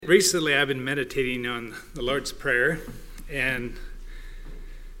recently I've been meditating on the Lord's Prayer, and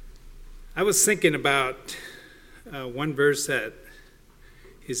I was thinking about one verse that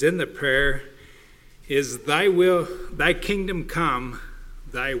is in the prayer is, thy kingdom come,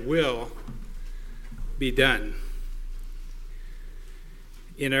 thy will be done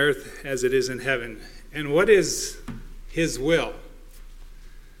in earth as it is in heaven. And what is his will?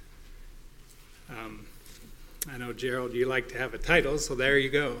 I know, Gerald, you like to have a title, so there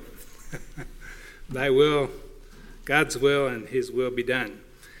you go. Thy will, God's will, and his will be done.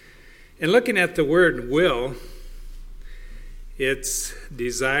 And looking at the word will, it's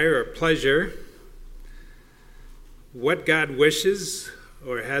desire or pleasure, what God wishes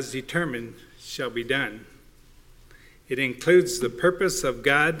or has determined shall be done. It includes the purpose of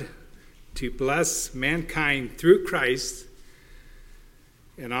God to bless mankind through Christ,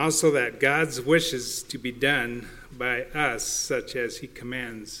 and also that God's wishes to be done by us, such as he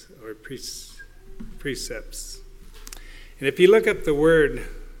commands or precepts. And if you look up the word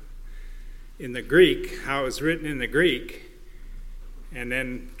in the Greek, how it's written in the Greek, and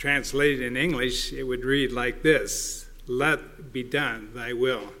then translated in English, it would read like this: let be done thy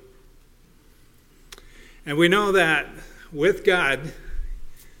will. And we know that with God,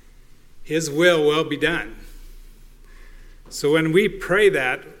 his will be done. So when we pray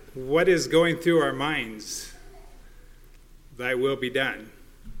that, what is going through our minds? Thy will be done.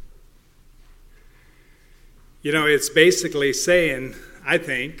 You know, it's basically saying, I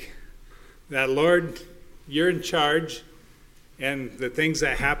think, that Lord, you're in charge, and the things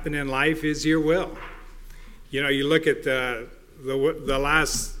that happen in life is your will. You know, you look at the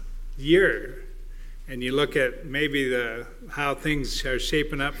last year, and you look at maybe how things are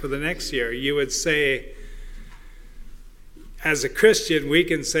shaping up for the next year. You would say, as a Christian, we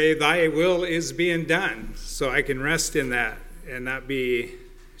can say, thy will is being done. So I can rest in that and not be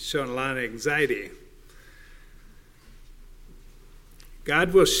showing a lot of anxiety.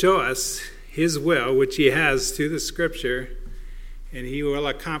 God will show us his will, which he has through the scripture, and he will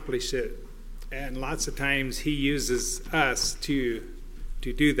accomplish it. And lots of times he uses us to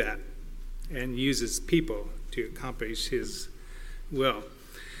do that, and uses people to accomplish his will.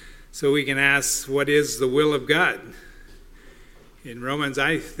 So we can ask, what is the will of God? In Romans,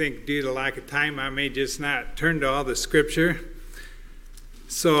 I think due to lack of time, I may just not turn to all the scripture.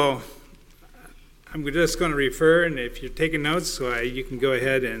 So I'm just going to refer, and if you're taking notes, you can go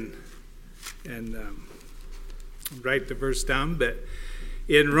ahead and write the verse down. But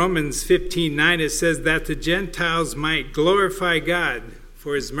in Romans 15:9, it says that the Gentiles might glorify God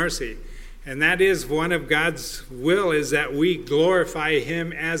for his mercy. And that is one of God's will, is that we glorify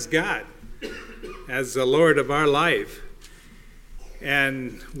him as God, as the Lord of our life.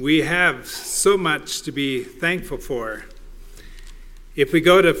 And we have so much to be thankful for. If we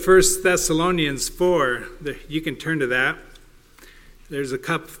go to 1 Thessalonians 4, you can turn to that. There's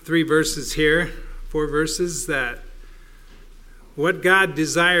 3 verses here, 4 verses, that what God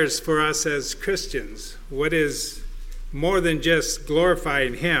desires for us as Christians, what is more than just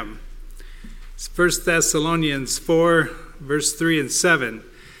glorifying him. It's 1 Thessalonians 4, verse 3 and 7.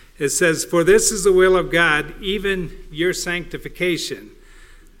 It says, for this is the will of God, even your sanctification,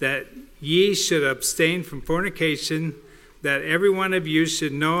 that ye should abstain from fornication, that every one of you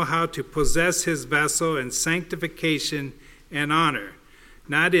should know how to possess his vessel in sanctification and honor,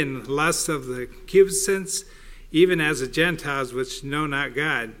 not in lust of the concupiscence, even as the Gentiles which know not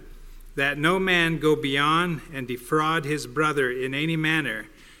God, that no man go beyond and defraud his brother in any manner,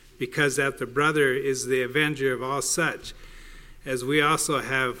 because that the brother is the avenger of all such, as we also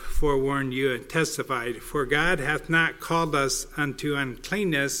have forewarned you and testified. For God hath not called us unto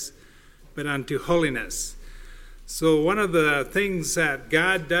uncleanness, but unto holiness. So one of the things that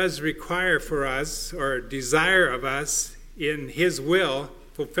God does require for us, or desire of us in his will,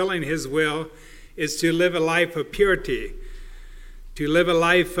 fulfilling his will, is to live a life of purity, to live a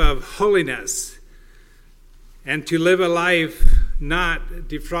life of holiness, and to live a life not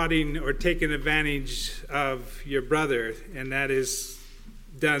defrauding or taking advantage of your brother. And that is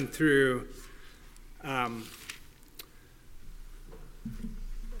done through the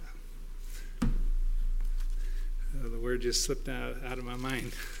word just slipped out of my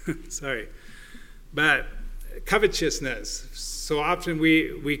mind. Sorry. But covetousness. So often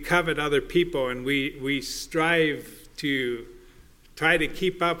we covet other people, and we strive to try to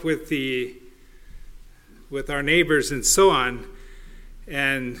keep up with our neighbors and so on,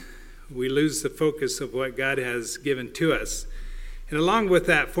 and we lose the focus of what God has given to us. And along with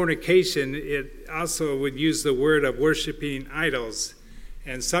that fornication, it also would use the word of worshiping idols.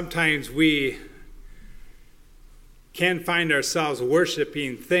 And sometimes we can find ourselves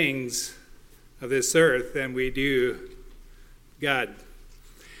worshiping things of this earth than we do God.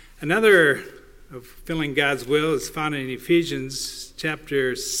 Another of fulfilling God's will is found in Ephesians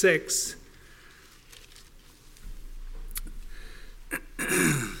chapter 6.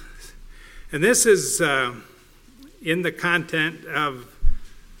 And this is in the content of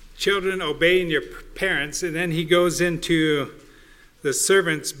children obeying your parents, and then he goes into the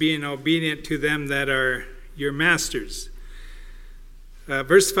servants being obedient to them that are your masters.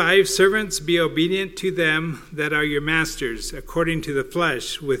 Verse 5, servants, be obedient to them that are your masters, according to the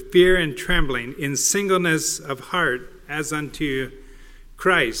flesh, with fear and trembling, in singleness of heart, as unto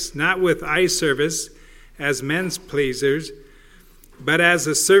Christ, not with eye service, as men's pleasers, but as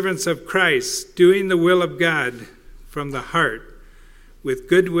the servants of Christ, doing the will of God from the heart, with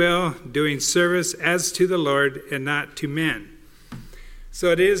good will, doing service as to the Lord and not to men.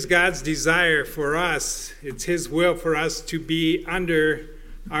 So it is God's desire for us, it's his will for us to be under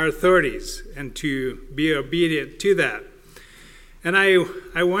our authorities and to be obedient to that. And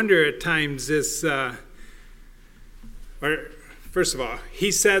I wonder at times this, first of all,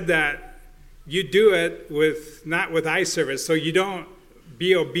 he said that you do it not with eye service, so you don't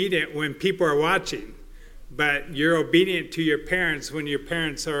be obedient when people are watching, but you're obedient to your parents when your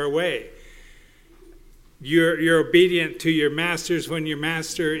parents are away. You're obedient to your masters when your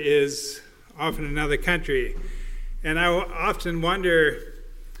master is off in another country. And I often wonder,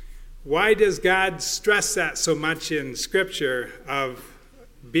 why does God stress that so much in Scripture of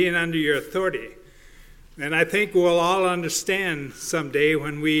being under your authority? And I think we'll all understand someday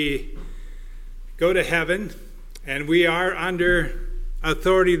when we go to heaven and we are under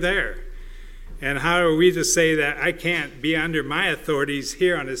authority there. And how are we to say that I can't be under my authorities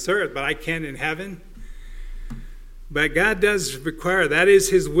here on this earth, but I can in heaven? But God does require, that is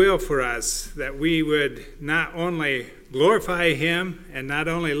his will for us, that we would not only glorify him and not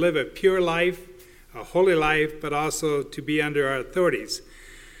only live a pure life, a holy life, but also to be under our authorities.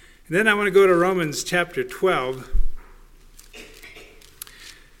 And then I want to go to Romans chapter 12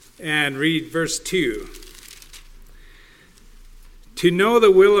 and read verse 2. To know the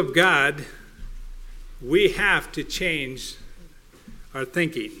will of God, we have to change our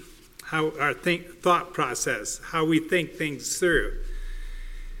thinking. How our thought process, how we think things through.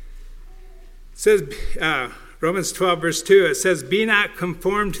 It says, Romans 12, verse 2, it says, be not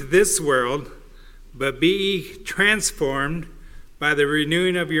conformed to this world, but be ye transformed by the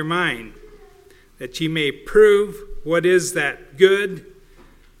renewing of your mind, that ye may prove what is that good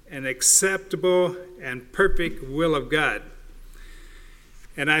and acceptable and perfect will of God.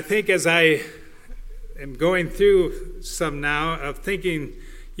 And I think as I am going through some now of thinking,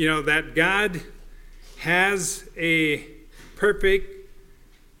 that God has a perfect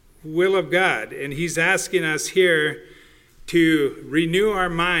will of God. And he's asking us here to renew our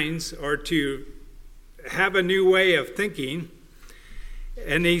minds or to have a new way of thinking.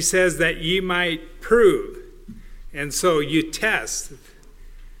 And he says that ye might prove. And so you test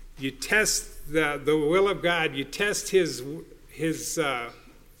the will of God. You test his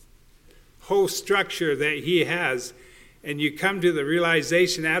whole structure that he has. And you come to the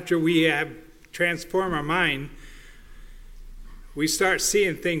realization after we have transformed our mind, we start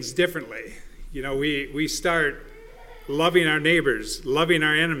seeing things differently. We start loving our neighbors, loving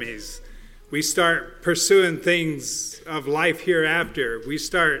our enemies. We start pursuing things of life hereafter. We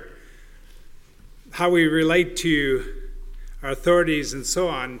start how we relate to our authorities and so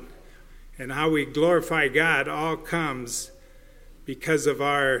on, and how we glorify God all comes because of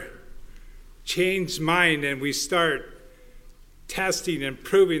our changed mind, and we start testing and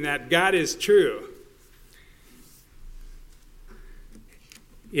proving that God is true.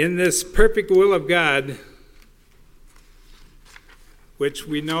 In this perfect will of God, which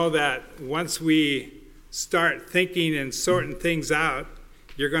we know that once we start thinking and sorting things out,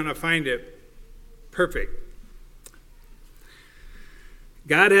 you're going to find it perfect.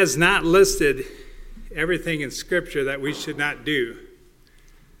 God has not listed everything in Scripture that we should not do,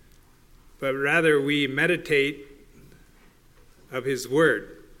 but rather we meditate of his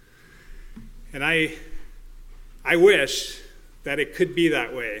word. And I wish that it could be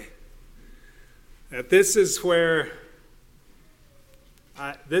that way. That this is where,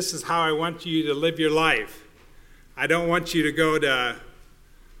 this is how I want you to live your life. I don't want you to go to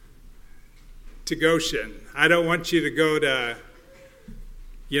Goshen. I don't want you to go to,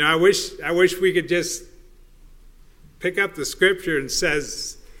 I wish we could just pick up the scripture and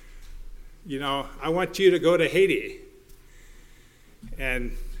says, I want you to go to Haiti.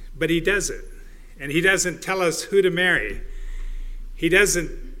 But he doesn't. And he doesn't tell us who to marry. He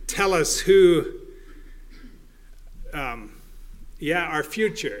doesn't tell us who our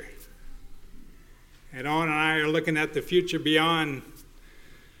future. And Owen and I are looking at the future beyond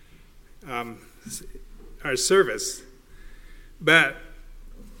our service. But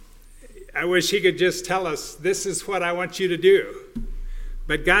I wish he could just tell us, this is what I want you to do.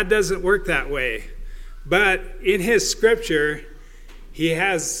 But God doesn't work that way. But in his scripture, he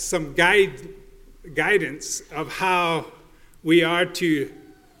has some guidance of how we are to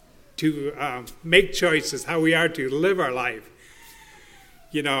make choices, how we are to live our life.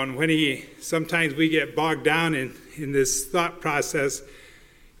 And when sometimes we get bogged down in this thought process,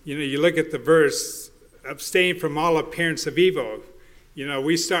 you look at the verse, abstain from all appearance of evil.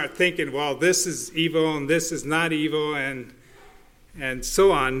 We start thinking, well, this is evil and this is not evil and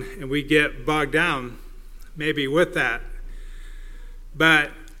so on, and we get bogged down maybe with that.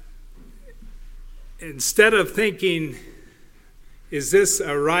 But instead of thinking, is this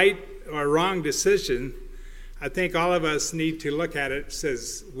a right or wrong decision, I think all of us need to look at it. It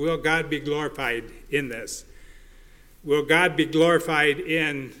says, will God be glorified in this? Will God be glorified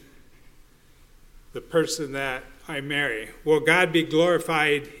in the person that I marry? Will God be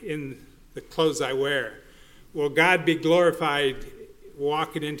glorified in the clothes I wear? Will God be glorified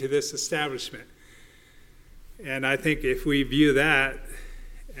walking into this establishment? And I think if we view that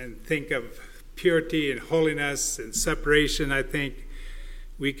and think of purity and holiness and separation, I think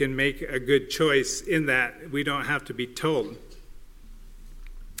we can make a good choice in that. We don't have to be told.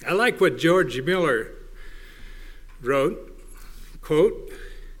 I like what George Mueller wrote, quote,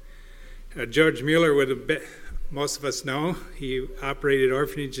 George Mueller most of us know, he operated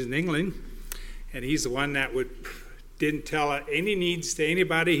orphanages in England, and he's the one that didn't tell any needs to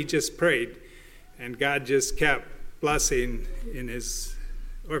anybody, he just prayed, and God just kept blessing in his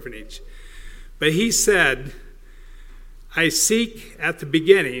orphanage. But he said, I seek at the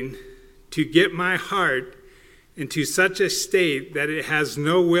beginning to get my heart into such a state that it has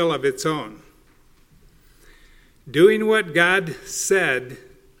no will of its own. Doing what God said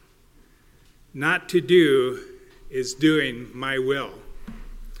not to do is doing my will.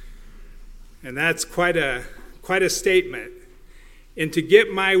 And that's quite a statement. And to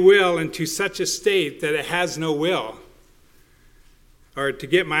get my will into such a state that it has no will, or to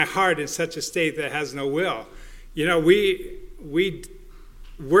get my heart in such a state that it has no will. We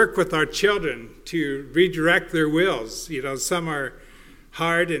work with our children to redirect their wills. Some are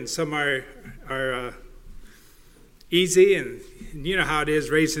hard and some are easy, and you know how it is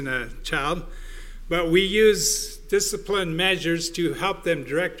raising a child. But we use discipline measures to help them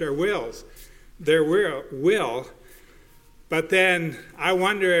direct their will. But then I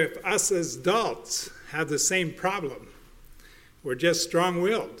wonder if us as adults have the same problem. We're just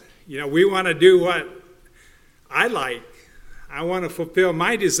strong-willed. We want to do what I like. I want to fulfill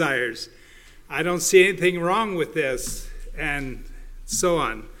my desires. I don't see anything wrong with this, and so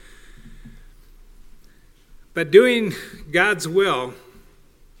on. But doing God's will,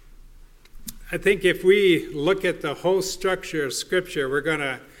 I think if we look at the whole structure of Scripture,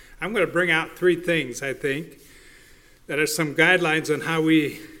 I'm going to bring out three things, I think, that are some guidelines on how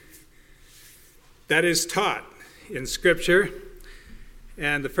that is taught in Scripture.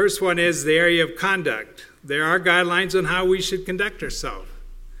 And the first one is the area of conduct. There are guidelines on how we should conduct ourselves.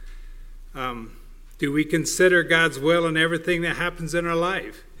 Do we consider God's will in everything that happens in our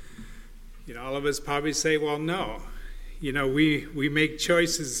life? All of us probably say, well, no. We make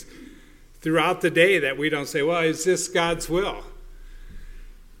choices throughout the day that we don't say, well, is this God's will?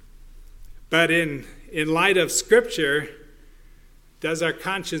 But in light of Scripture, does our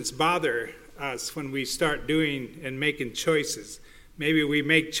conscience bother us when we start doing and making choices? Maybe we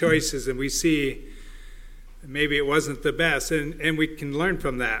make choices and we see maybe it wasn't the best, and we can learn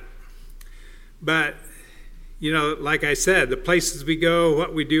from that. But, like I said, the places we go,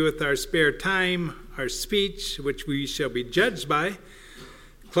 what we do with our spare time, our speech, which we shall be judged by,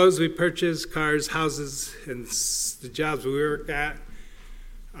 clothes we purchase, cars, houses, and the jobs we work at,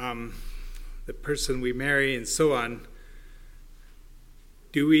 the person we marry, and so on.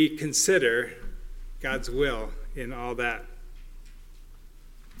 Do we consider God's will in all that?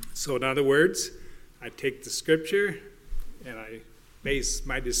 So in other words, I take the Scripture and I base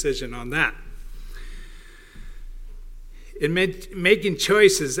my decision on that. In making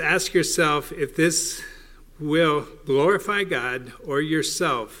choices, ask yourself if this will glorify God or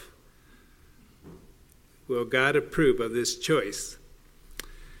yourself. Will God approve of this choice?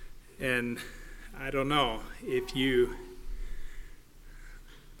 And I don't know if you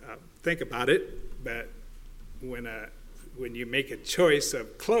think about it, but when you make a choice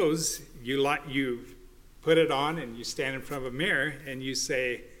of clothes, you put it on and you stand in front of a mirror and you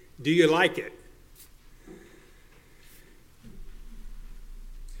say, do you like it?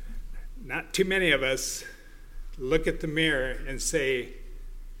 not too many of us look at the mirror and say,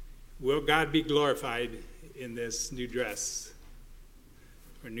 will God be glorified in this new dress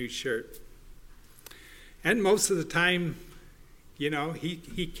or new shirt? And most of the time,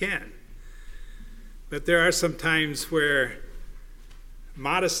 he can. But there are some times where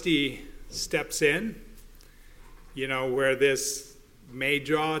modesty steps in, where this may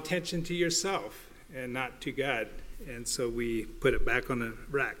draw attention to yourself and not to God. And so we put it back on the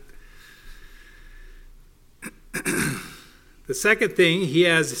rack. The second thing, he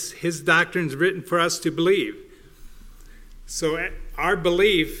has his doctrines written for us to believe. So our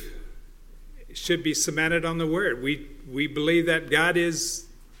belief should be cemented on the Word. We believe that God is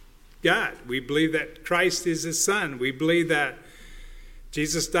God. We believe that Christ is his Son. We believe that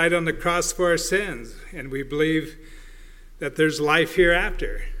Jesus died on the cross for our sins. And we believe that there's life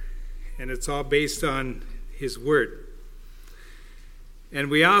hereafter. And it's all based on his Word. And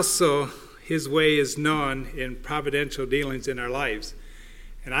we also, his way is known in providential dealings in our lives.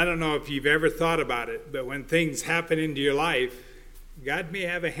 And I don't know if you've ever thought about it, but when things happen into your life, God may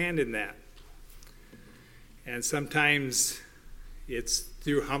have a hand in that. And sometimes it's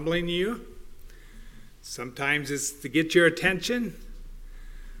through humbling you. Sometimes it's to get your attention.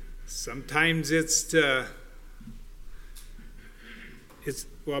 Sometimes all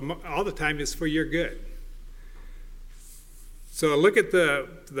the time it's for your good. So look at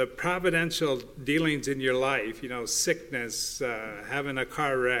the providential dealings in your life, sickness, having a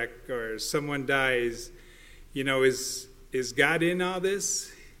car wreck, or someone dies. Is God in all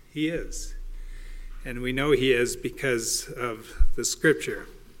this? He is. And we know he is because of the scripture.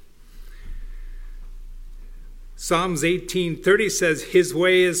 Psalms 18:30 says, his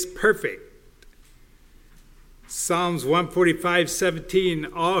way is perfect. Psalms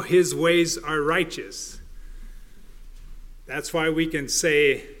 145:17, all his ways are righteous. That's why we can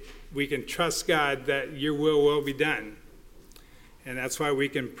say, we can trust God that your will be done. And that's why we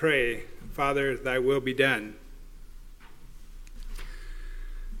can pray, Father, thy will be done.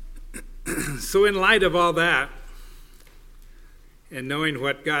 So in light of all that, and knowing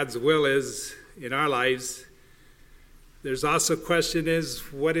what God's will is in our lives, there's also a question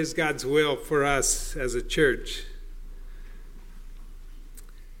is, what is God's will for us as a church?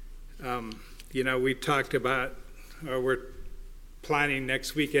 We talked about, or we're planning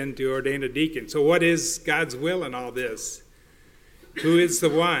next weekend to ordain a deacon. So what is God's will in all this? Who is the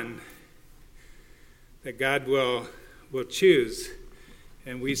one that God will choose?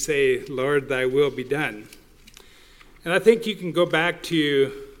 And we say, Lord, thy will be done. And I think you can go back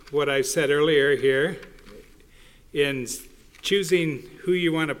to what I said earlier here in choosing who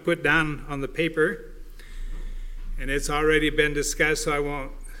you want to put down on the paper. And it's already been discussed, so I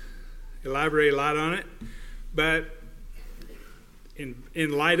won't elaborate a lot on it. But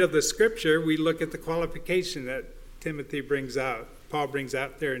in light of the scripture, we look at the qualification that Paul brings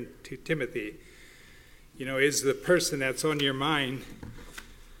out there to Timothy. Is the person that's on your mind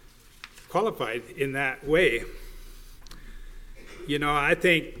qualified in that way? I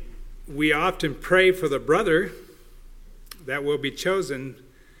think we often pray for the brother that will be chosen,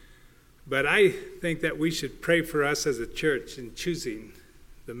 but I think that we should pray for us as a church in choosing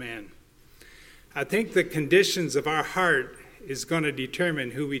the man. I think the conditions of our heart is going to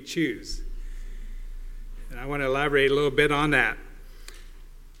determine who we choose. And I want to elaborate a little bit on that.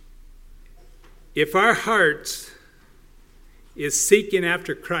 If our heart is seeking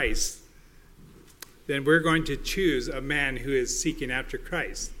after Christ, then we're going to choose a man who is seeking after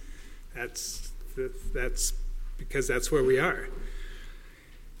Christ. That's because that's where we are.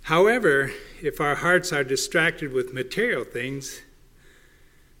 However, if our hearts are distracted with material things,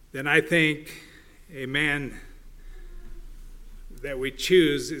 then I think a man that we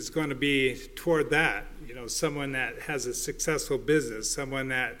choose is going to be toward that. Someone that has a successful business, someone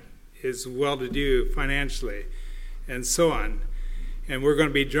that is well-to-do financially, and so on. And we're going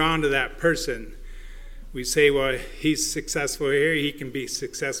to be drawn to that person. We say, well, he's successful here, he can be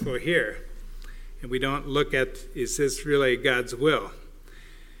successful here. And we don't look at, is this really God's will?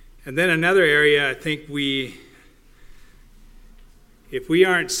 And then another area, I think if we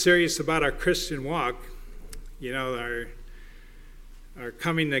aren't serious about our Christian walk, our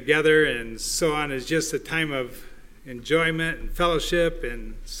coming together and so on is just a time of enjoyment and fellowship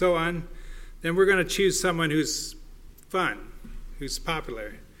and so on, then we're going to choose someone who's fun, who's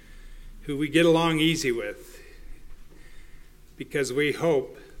popular, who we get along easy with, because we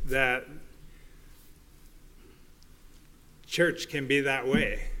hope that church can be that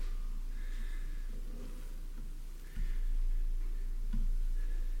way.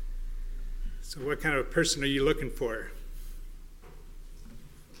 So what kind of person are you looking for?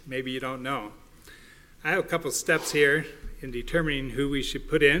 maybe you don't know. I have a couple steps here in determining who we should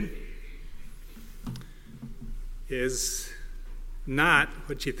put in. Is not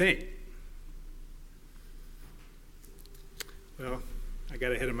what you think. Well, I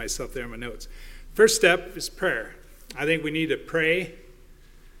got ahead of myself there in my notes. First step is prayer. I think we need to pray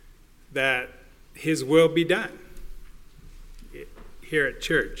that His will be done here at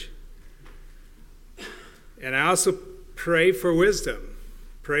church. And I also pray for wisdom.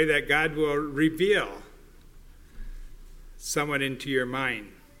 Pray that God will reveal someone into your mind.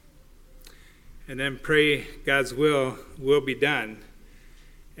 And then pray God's will be done.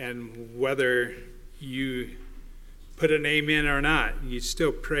 And whether you put a name in or not, you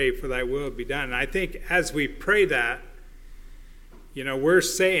still pray for thy will to be done. And I think as we pray that, we're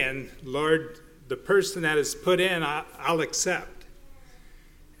saying, Lord, the person that is put in, I'll accept.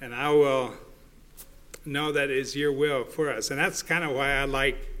 And I will know that is your will for us. And that's kind of why I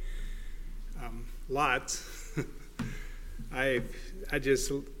like lots. I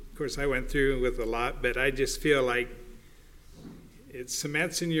just, of course, I went through with a lot, but I just feel like it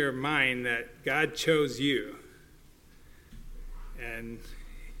cements in your mind that God chose you. And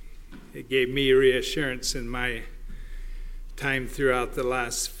it gave me reassurance in my time throughout the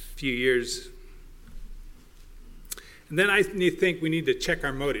last few years. And then I think we need to check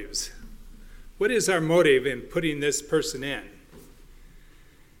our motives. What is our motive in putting this person in?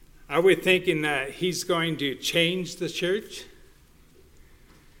 Are we thinking that he's going to change the church?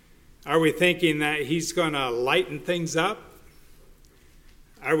 Are we thinking that he's going to lighten things up?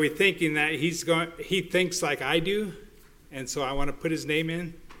 Are we thinking that he thinks like I do, and so I want to put his name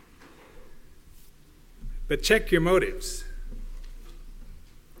in? But check your motives.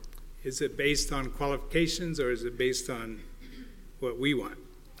 Is it based on qualifications, or is it based on what we want,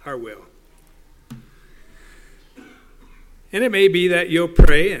 our will? And it may be that you'll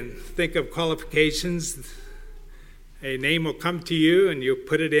pray and think of qualifications. A name will come to you and you'll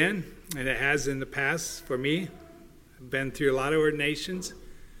put it in, and it has in the past for me. I've been through a lot of ordinations,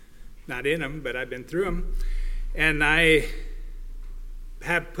 not in them, but I've been through them. And I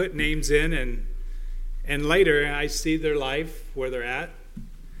have put names in, and later I see their life, where they're at,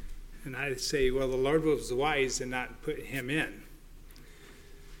 and I say, well, the Lord was wise in not put him in.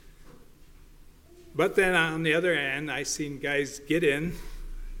 But then on the other hand, I seen guys get in,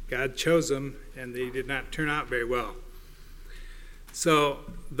 God chose them, and they did not turn out very well. So,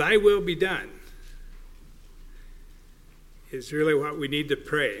 thy will be done is really what we need to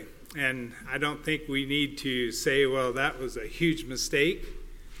pray. And I don't think we need to say, well, that was a huge mistake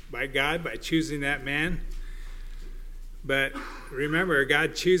by God by choosing that man. But remember,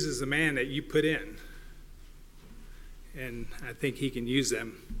 God chooses the man that you put in. And I think he can use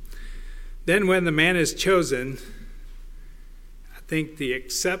them. Then when the man is chosen, I think the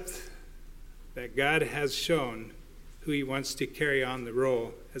accept that God has shown who he wants to carry on the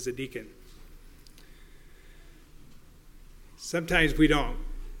role as a deacon. Sometimes we don't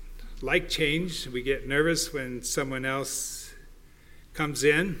like change. We get nervous when someone else comes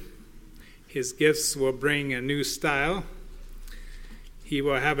in. His gifts will bring a new style. He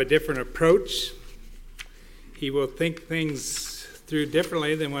will have a different approach. He will think things through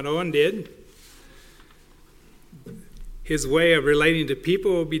differently than what Owen did. His way of relating to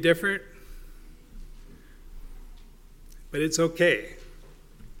people will be different. But it's okay.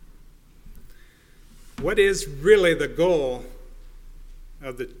 What is really the goal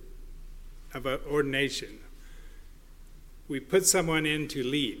of an ordination? We put someone in to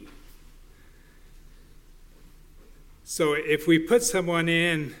lead. So if we put someone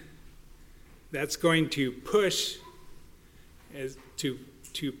in that's going to push,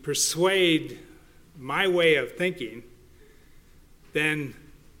 to persuade my way of thinking, then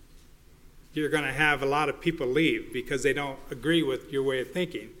you're going to have a lot of people leave because they don't agree with your way of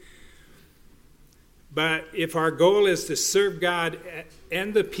thinking. But if our goal is to serve God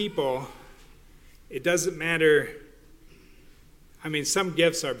and the people, it doesn't matter. I mean, some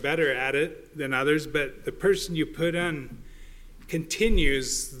gifts are better at it than others, but the person you put on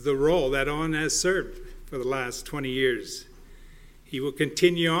continues the role that Owen has served for the last 20 years. He will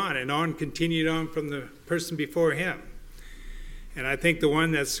continue on, and Owen continued on from the person before him. And I think the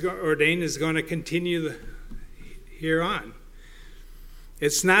one that's ordained is going to continue here on.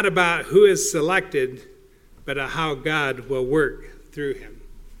 It's not about who is selected, but how God will work through him.